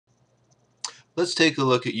Let's take a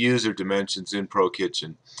look at user dimensions in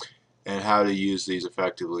ProKitchen and how to use these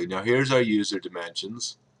effectively. Now here's our user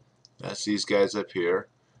dimensions. That's these guys up here.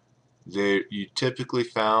 You typically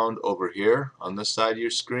found over here on this side of your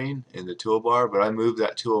screen in the toolbar, but I moved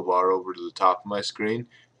that toolbar over to the top of my screen.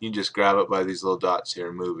 You can just grab it by these little dots here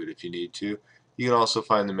and move it if you need to. You can also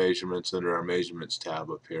find the measurements under our measurements tab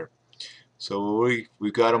up here. So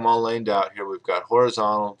we've got them all laid out here. We've got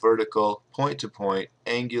horizontal, vertical, point to point,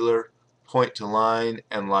 angular, point to line,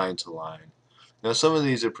 and line to line. Now some of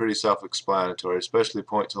these are pretty self-explanatory, especially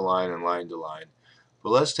point to line and line to line.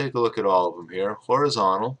 But let's take a look at all of them here.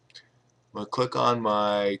 Horizontal, I'm going to click on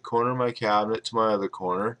my corner of my cabinet to my other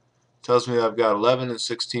corner. It tells me that I've got 11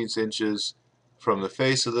 16 inches from the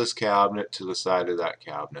face of this cabinet to the side of that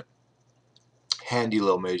cabinet. Handy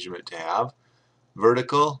little measurement to have.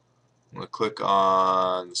 Vertical, I'm going to click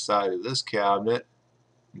on the side of this cabinet,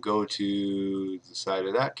 go to the side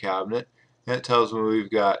of that cabinet, and it tells me we've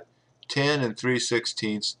got 10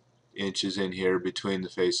 3/16 inches in here between the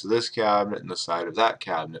face of this cabinet and the side of that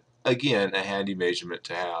cabinet. Again, a handy measurement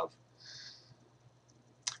to have.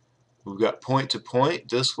 We've got point to point.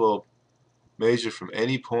 This will measure from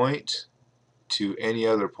any point to any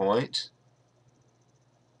other point.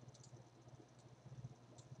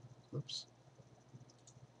 Oops.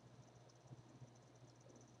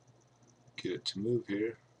 Get it to move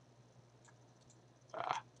here.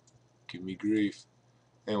 Give me grief.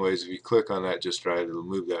 Anyways, if you click on that just right, it'll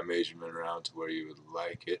move that measurement around to where you would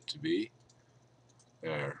like it to be.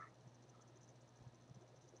 There.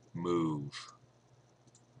 Move.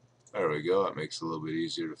 There we go. That makes it a little bit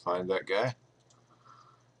easier to find that guy.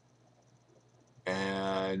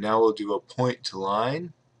 And now we'll do a point to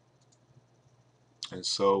line. And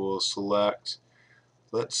so we'll select,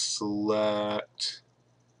 let's select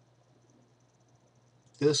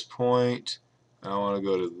this point, and I want to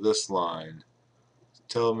go to this line. It's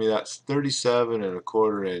telling me that's 37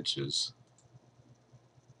 1/4 inches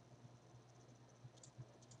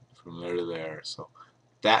from there to there. So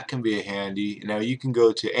that can be handy. Now you can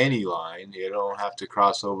go to any line. You don't have to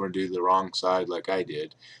cross over and do the wrong side like I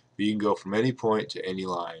did. But you can go from any point to any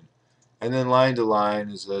line. And then line to line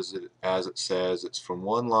is as it says, it's from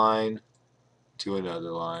one line to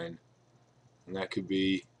another line. And that could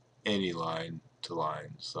be any line to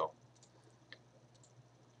line. So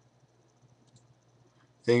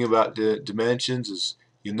thing about the dimensions is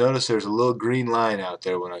you'll notice there's a little green line out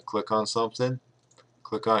there when I click on something.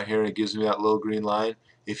 Click on here and it gives me that little green line.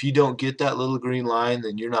 If you don't get that little green line,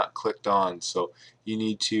 then you're not clicked on. So you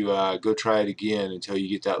need to go try it again until you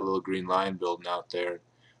get that little green line building out there.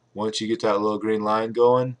 Once you get that little green line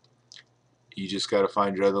going, you just got to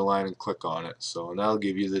find your other line and click on it. So and that'll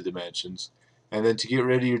give you the dimensions. And then to get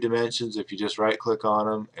rid of your dimensions, if you just right click on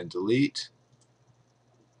them and delete,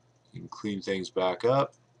 you can clean things back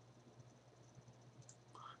up.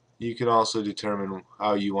 You can also determine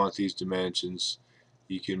how you want these dimensions.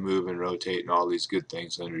 You can move and rotate and all these good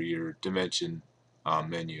things under your dimension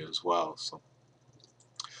menu as well. So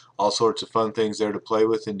all sorts of fun things there to play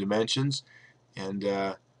with in dimensions, and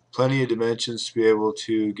plenty of dimensions to be able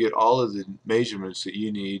to get all of the measurements that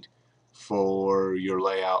you need for your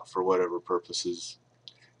layout for whatever purposes.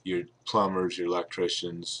 Your plumbers, your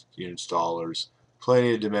electricians, your installers,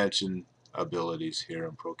 plenty of dimension abilities here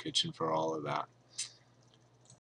in ProKitchen for all of that.